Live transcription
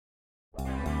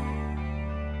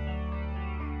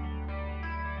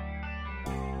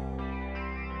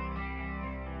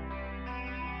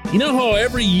You know how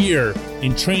every year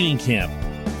in training camp,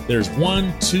 there's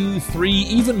 1, 2, 3,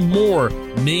 even more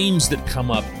names that come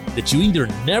up that you either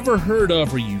never heard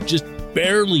of or you just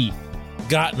barely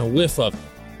gotten a whiff of,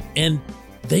 and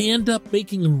they end up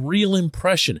making a real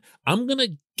impression. I'm going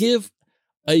to give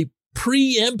a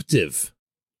preemptive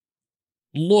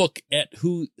look at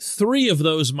who 3 of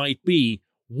those might be,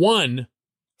 one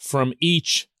from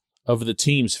each of the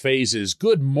team's phases.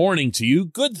 Good morning to you.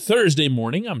 Good Thursday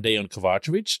morning. I'm Dejan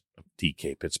Kovacevic of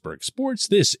DK Pittsburgh Sports.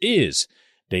 This is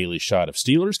Daily Shot of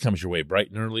Steelers. Comes your way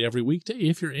bright and early every weekday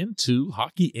if you're into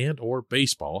hockey and or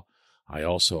baseball. I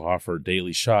also offer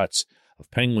daily shots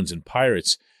of Penguins and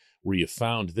Pirates where you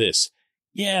found this.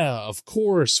 Yeah, of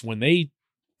course, when they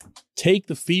take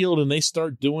the field and they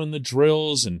start doing the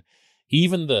drills and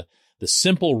even the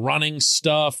simple running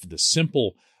stuff, the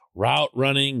simple route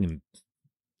running and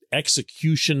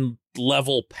execution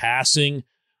level passing,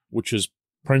 which is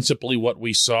principally what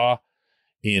we saw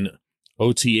in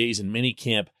OTAs and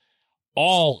minicamp,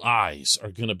 all eyes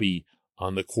are going to be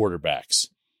on the quarterbacks.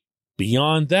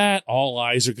 Beyond that, all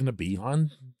eyes are going to be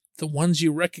on the ones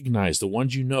you recognize, the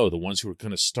ones you know, the ones who are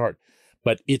going to start.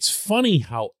 But it's funny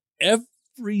how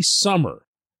every summer,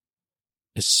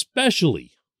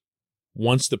 especially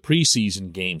once the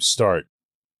preseason games start,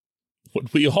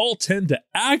 what we all tend to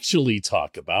actually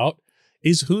talk about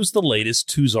is who's the latest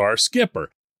Tuzar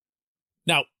skipper.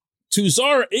 Now,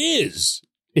 Tuzar is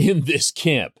in this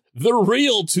camp, the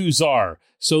real Tuzar,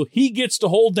 so he gets to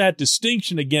hold that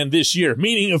distinction again this year,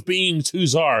 meaning of being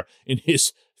Tuzar in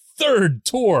his 3rd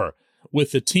tour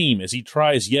with the team as he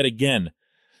tries yet again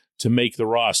to make the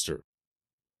roster.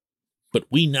 But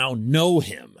we now know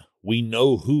him. We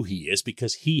know who he is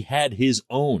because he had his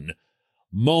own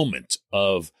moment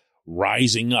of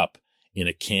rising up in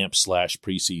a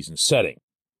camp/preseason setting.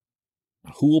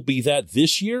 Who will be that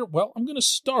this year? Well, I'm going to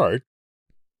start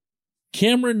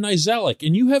Cameron Nizialek,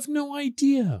 and you have no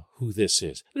idea who this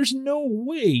is. There's no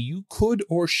way you could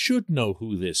or should know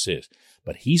who this is.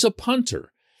 But he's a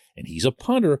punter, and he's a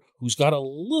punter who's got a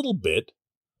little bit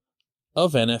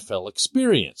of NFL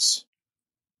experience.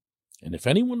 And if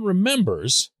anyone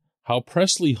remembers how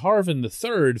Presley Harvin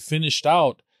III finished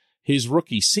out his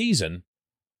rookie season,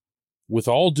 with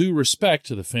all due respect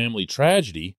to the family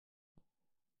tragedy,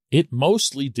 it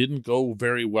mostly didn't go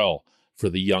very well for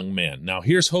the young man. Now,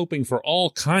 here's hoping for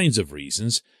all kinds of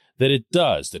reasons that it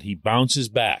does, that he bounces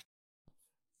back.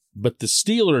 But the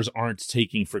Steelers aren't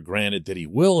taking for granted that he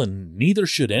will, and neither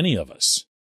should any of us.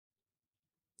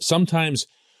 Sometimes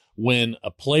when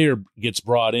a player gets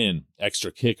brought in,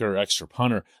 extra kicker, extra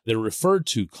punter, they're referred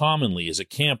to commonly as a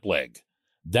camp leg.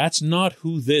 That's not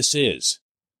who this is.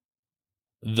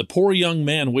 The poor young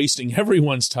man wasting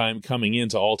everyone's time coming in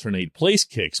to alternate place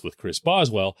kicks with Chris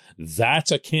Boswell,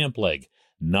 that's a camp leg,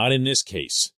 not in this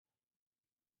case.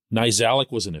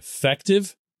 Nizialek was an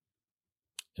effective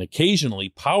and occasionally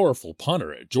powerful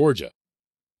punter at Georgia.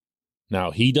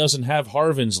 Now, he doesn't have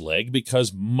Harvin's leg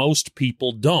because most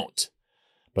people don't.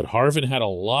 But Harvin had a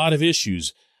lot of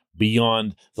issues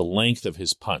beyond the length of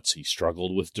his punts. He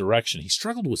struggled with direction. He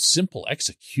struggled with simple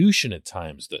execution at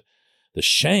times, the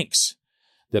shanks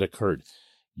that occurred.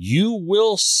 You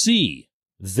will see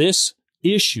this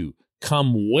issue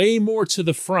come way more to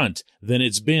the front than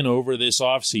it's been over this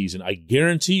offseason. I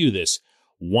guarantee you this,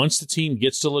 once the team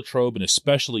gets to Latrobe, and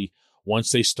especially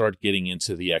once they start getting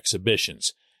into the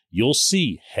exhibitions. You'll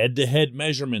see head-to-head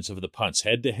measurements of the punts,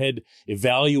 head-to-head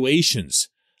evaluations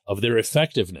of their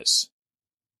effectiveness.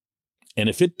 And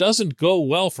if it doesn't go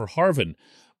well for Harvin,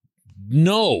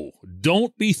 no,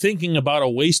 don't be thinking about a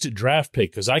wasted draft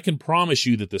pick, because I can promise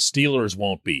you that the Steelers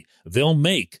won't be. They'll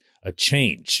make a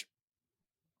change.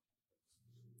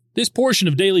 This portion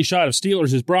of Daily Shot of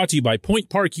Steelers is brought to you by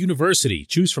Point Park University.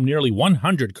 Choose from nearly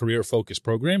 100 career-focused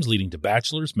programs leading to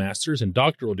bachelor's, master's, and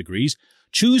doctoral degrees.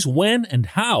 Choose when and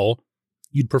how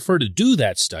you'd prefer to do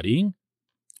that studying,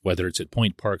 whether it's at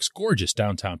Point Park's gorgeous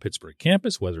downtown Pittsburgh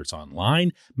campus, whether it's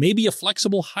online, maybe a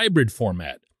flexible hybrid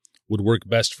format would work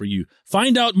best for you.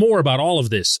 Find out more about all of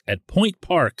this at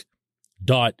pointpark.edu.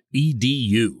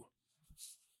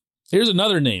 Here's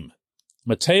another name,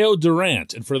 Mateo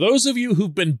Durant. And for those of you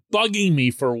who've been bugging me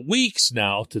for weeks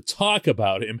now to talk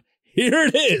about him, here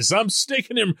it is. I'm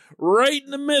sticking him right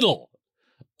in the middle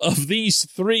of these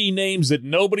 3 names that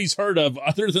nobody's heard of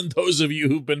other than those of you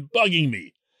who've been bugging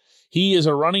me. He is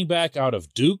a running back out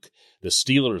of Duke. The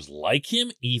Steelers like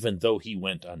him, even though he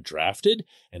went undrafted.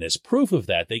 And as proof of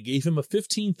that, they gave him a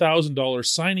 $15,000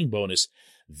 signing bonus.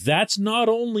 That's not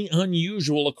only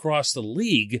unusual across the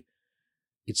league,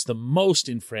 it's the most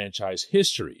in franchise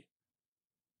history.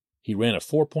 He ran a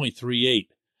 4.38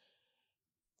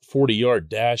 40-yard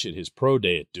dash at his pro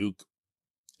day at Duke.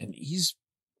 And he's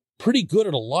pretty good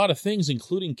at a lot of things,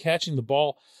 including catching the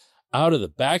ball out of the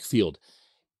backfield.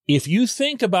 If you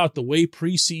think about the way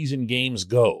preseason games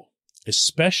go,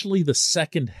 especially the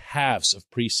second halves of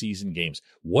preseason games,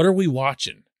 what are we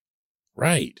watching?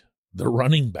 Right, the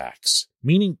running backs.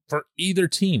 Meaning for either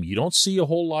team, you don't see a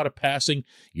whole lot of passing.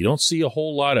 You don't see a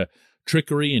whole lot of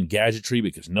trickery and gadgetry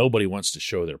because nobody wants to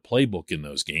show their playbook in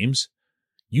those games.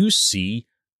 You see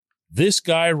this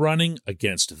guy running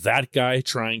against that guy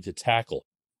trying to tackle,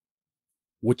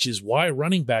 which is why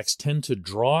running backs tend to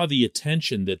draw the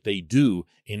attention that they do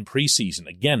in preseason.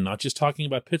 Again, not just talking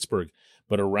about Pittsburgh,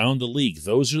 but around the league.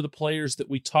 Those are the players that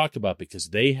we talk about because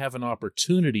they have an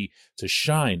opportunity to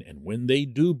shine. And when they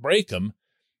do break them,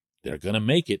 they're going to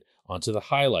make it onto the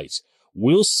highlights.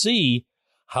 We'll see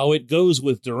how it goes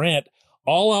with Durant.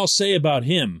 All I'll say about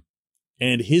him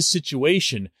and his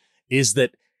situation is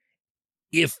that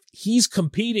if he's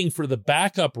competing for the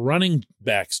backup running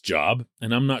back's job,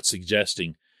 and I'm not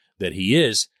suggesting that he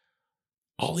is,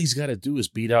 all he's got to do is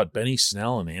beat out Benny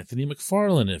Snell and Anthony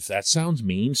McFarland. If that sounds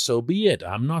mean, so be it.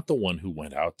 I'm not the one who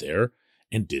went out there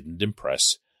and didn't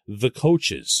impress the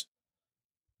coaches.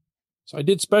 So I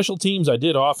did special teams, I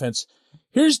did offense.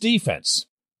 Here's defense.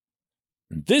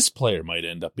 This player might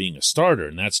end up being a starter,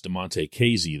 and that's Damontae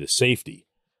Kazee, the safety.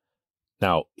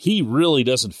 Now, he really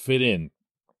doesn't fit in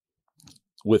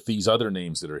with these other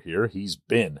names that are here. He's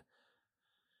been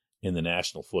in the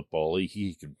National Football League.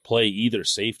 He can play either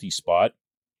safety spot.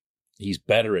 He's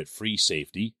better at free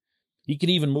safety. He can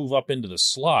even move up into the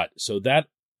slot. So that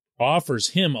offers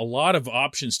him a lot of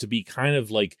options to be kind of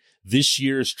like this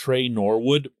year's Trey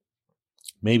Norwood.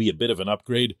 Maybe a bit of an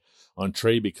upgrade on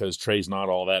Trey because Trey's not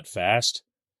all that fast.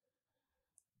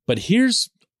 But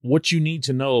here's what you need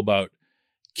to know about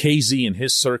Kazee and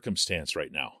his circumstance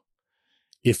right now.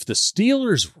 If the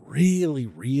Steelers really,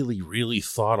 really, really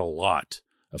thought a lot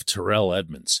of Terrell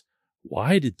Edmunds,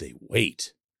 why did they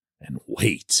wait and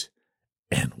wait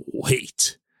and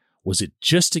wait? Was it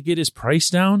just to get his price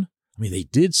down? I mean, they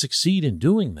did succeed in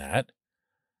doing that,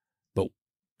 but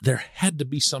there had to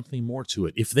be something more to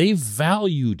it. If they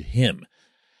valued him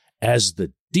as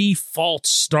the default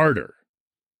starter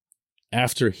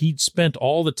after he'd spent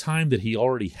all the time that he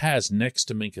already has next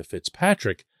to Minkah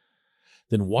Fitzpatrick,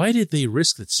 then why did they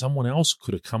risk that someone else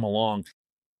could have come along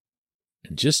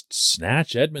and just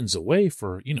snatch Edmunds away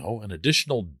for, an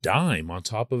additional dime on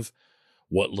top of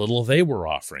what little they were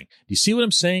offering? Do you see what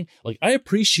I'm saying? Like, I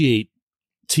appreciate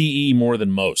TE more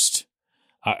than most.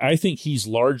 I think he's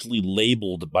largely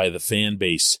labeled by the fan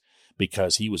base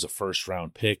because he was a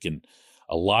first-round pick, and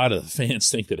a lot of the fans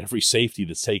think that every safety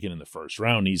that's taken in the first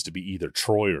round needs to be either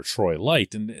Troy or Troy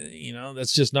Light, and,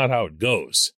 that's just not how it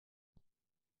goes.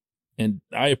 And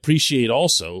I appreciate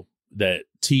also that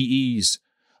TE's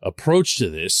approach to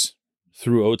this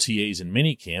through OTAs and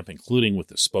minicamp, including with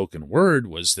the spoken word,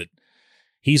 was that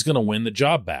he's going to win the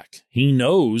job back. He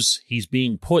knows he's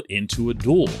being put into a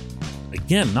duel.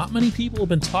 Again, not many people have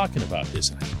been talking about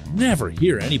this, and I never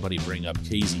hear anybody bring up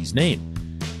Kazee's name.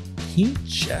 He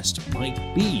just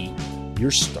might be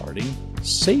your starting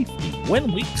safety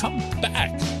when we come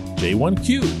back.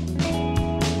 J1Q.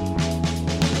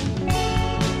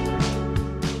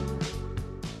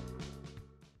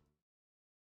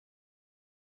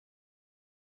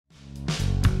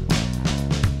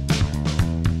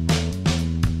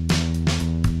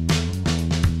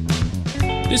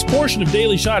 This portion of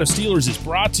Daily Shot of Steelers is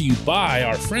brought to you by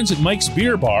our friends at Mike's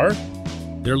Beer Bar.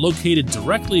 They're located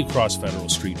directly across Federal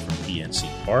Street from PNC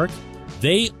Park.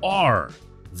 They are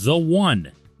the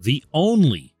one, the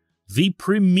only, the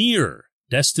premier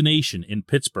destination in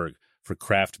Pittsburgh for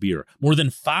craft beer. More than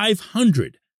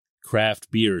 500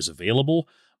 craft beers available,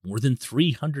 more than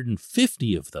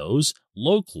 350 of those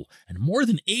local, and more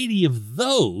than 80 of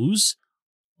those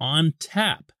on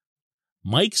tap.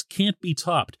 Mike's can't be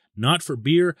topped. Not for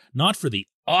beer, not for the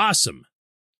awesome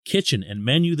kitchen and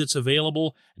menu that's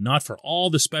available, not for all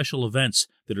the special events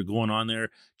that are going on there.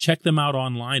 Check them out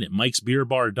online at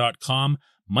mikesbeerbar.com.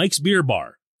 Mike's Beer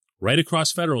Bar, right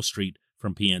across Federal Street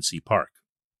from PNC Park.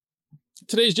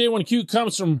 Today's J1Q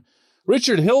comes from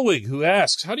Richard Hilwig, who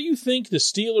asks, how do you think the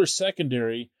Steelers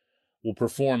secondary will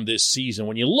perform this season?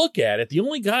 When you look at it, the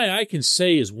only guy I can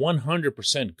say is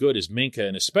 100% good is Minkah,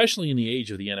 and especially in the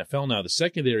age of the NFL now, the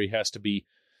secondary has to be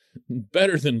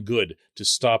better than good to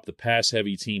stop the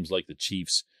pass-heavy teams like the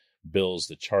Chiefs, Bills,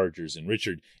 the Chargers. And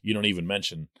Richard, you don't even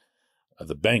mention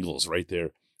the Bengals right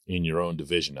there in your own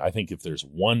division. I think if there's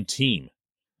one team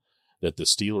that the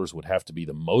Steelers would have to be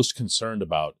the most concerned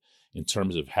about in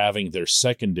terms of having their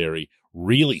secondary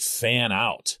really fan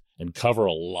out and cover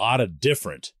a lot of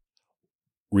different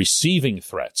receiving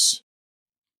threats.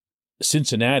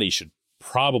 Cincinnati should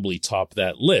probably top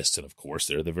that list. And of course,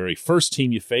 they're the very first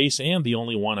team you face and the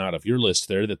only one out of your list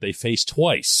there that they face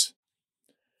twice.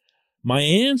 My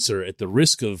answer, at the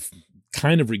risk of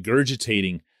kind of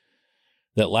regurgitating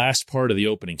that last part of the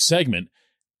opening segment,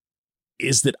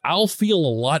 is that I'll feel a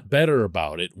lot better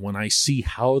about it when I see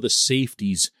how the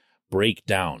safeties break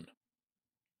down.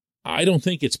 I don't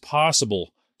think it's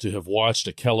possible to have watched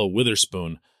Ahkello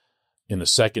Witherspoon in the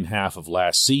second half of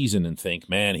last season and think,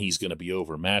 man, he's going to be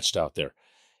overmatched out there.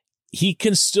 He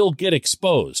can still get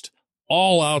exposed.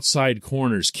 All outside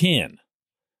corners can.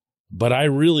 But I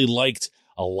really liked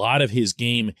a lot of his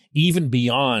game, even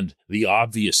beyond the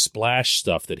obvious splash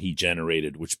stuff that he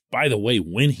generated, which, by the way,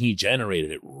 when he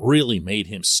generated it, really made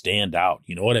him stand out.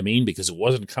 You know what I mean? Because it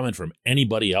wasn't coming from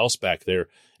anybody else back there,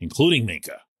 including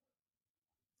Minkah.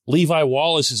 Levi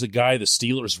Wallace is a guy the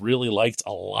Steelers really liked.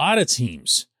 A lot of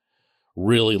teams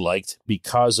really liked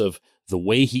because of the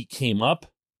way he came up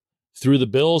through the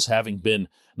Bills, having been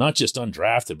not just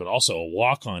undrafted, but also a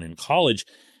walk-on in college.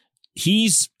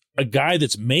 He's a guy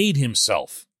that's made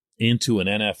himself into an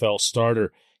NFL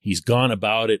starter. He's gone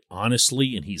about it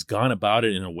honestly, and he's gone about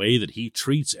it in a way that he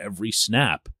treats every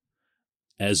snap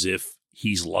as if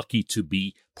he's lucky to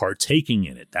be partaking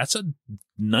in it. That's a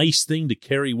nice thing to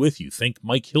carry with you. Think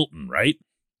Mike Hilton, right?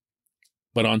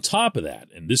 But on top of that,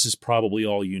 and this is probably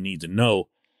all you need to know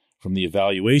from the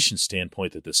evaluation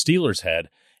standpoint that the Steelers had,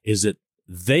 is that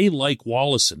they like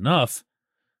Wallace enough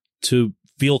to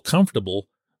feel comfortable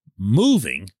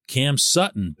moving Cam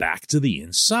Sutton back to the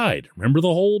inside. Remember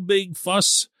the whole big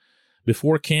fuss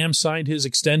before Cam signed his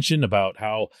extension about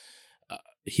how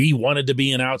he wanted to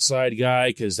be an outside guy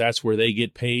because that's where they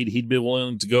get paid. He'd be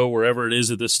willing to go wherever it is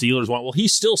that the Steelers want. Well,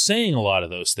 he's still saying a lot of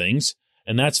those things,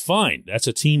 and that's fine. That's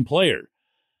a team player.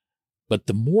 But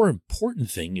the more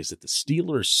important thing is that the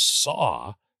Steelers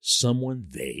saw someone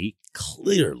they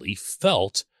clearly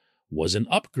felt was an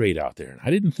upgrade out there. And I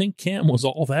didn't think Cam was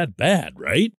all that bad,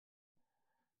 right?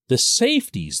 The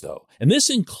safeties, though, and this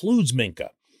includes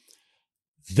Minkah,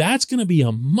 that's going to be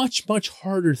a much, much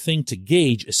harder thing to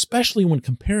gauge, especially when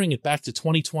comparing it back to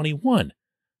 2021.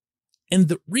 And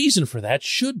the reason for that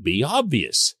should be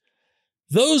obvious.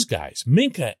 Those guys,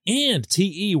 Minkah and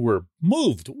TE, were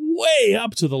moved way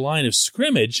up to the line of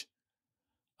scrimmage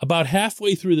about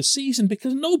halfway through the season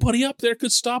because nobody up there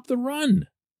could stop the run.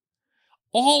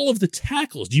 All of the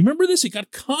tackles, do you remember this? It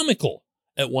got comical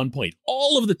at one point.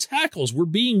 All of the tackles were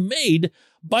being made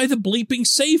by the bleeping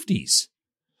safeties.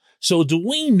 So do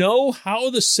we know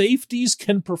how the safeties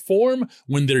can perform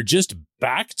when they're just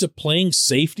back to playing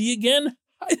safety again?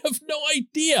 I have no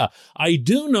idea. I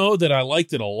do know that I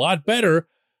liked it a lot better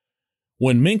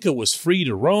when Minkah was free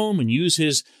to roam and use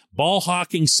his ball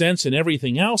hawking sense and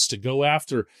everything else to go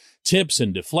after tips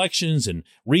and deflections and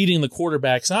reading the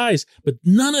quarterback's eyes. But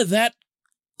none of that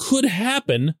could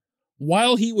happen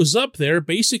while he was up there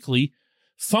basically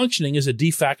functioning as a de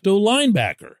facto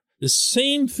linebacker. The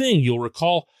same thing, you'll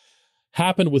recall,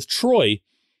 happened with Troy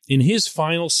in his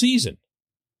final season.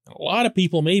 A lot of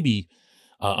people maybe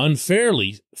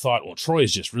unfairly thought, well,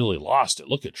 Troy's just really lost it.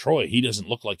 Look at Troy. He doesn't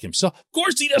look like himself. Of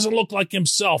course he doesn't look like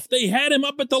himself. They had him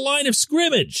up at the line of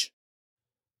scrimmage.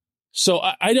 So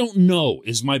I don't know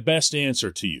is my best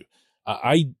answer to you.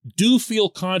 I do feel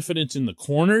confident in the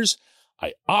corners.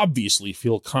 I obviously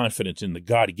feel confident in the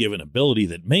God-given ability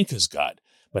that Minkah's got.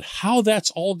 But how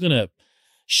that's all going to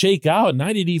shake out, and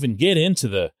I didn't even get into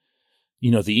the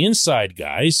inside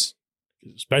guys,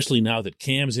 especially now that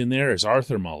Cam's in there. Is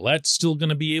Arthur Maulet still going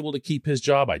to be able to keep his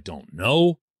job? I don't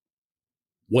know.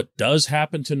 What does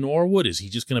happen to Norwood? Is he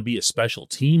just going to be a special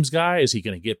teams guy? Is he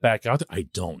going to get back out there? I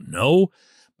don't know.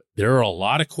 There are a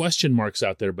lot of question marks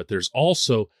out there, but there's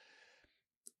also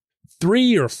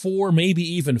 3 or 4, maybe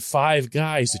even 5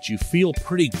 guys that you feel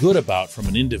pretty good about from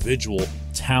an individual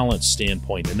talent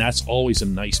standpoint, and that's always a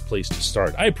nice place to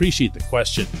start. I appreciate the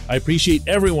question. I appreciate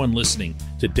everyone listening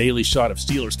to Daily Shot of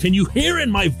Steelers. Can you hear in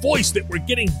my voice that we're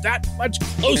getting that much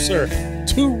closer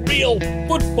to real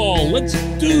football? Let's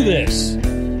do this.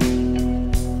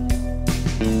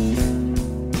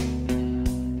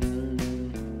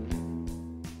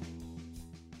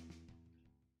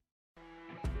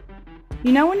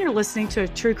 You know when you're listening to a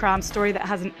true crime story that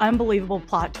has an unbelievable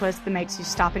plot twist that makes you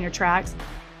stop in your tracks?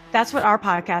 That's what our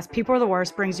podcast, People Are the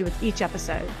Worst, brings you with each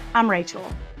episode. I'm Rachel.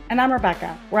 And I'm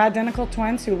Rebecca. We're identical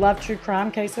twins who love true crime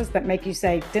cases that make you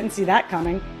say, didn't see that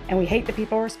coming, and we hate the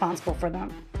people responsible for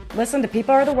them. Listen to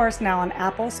People Are the Worst now on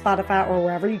Apple, Spotify, or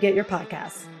wherever you get your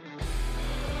podcasts.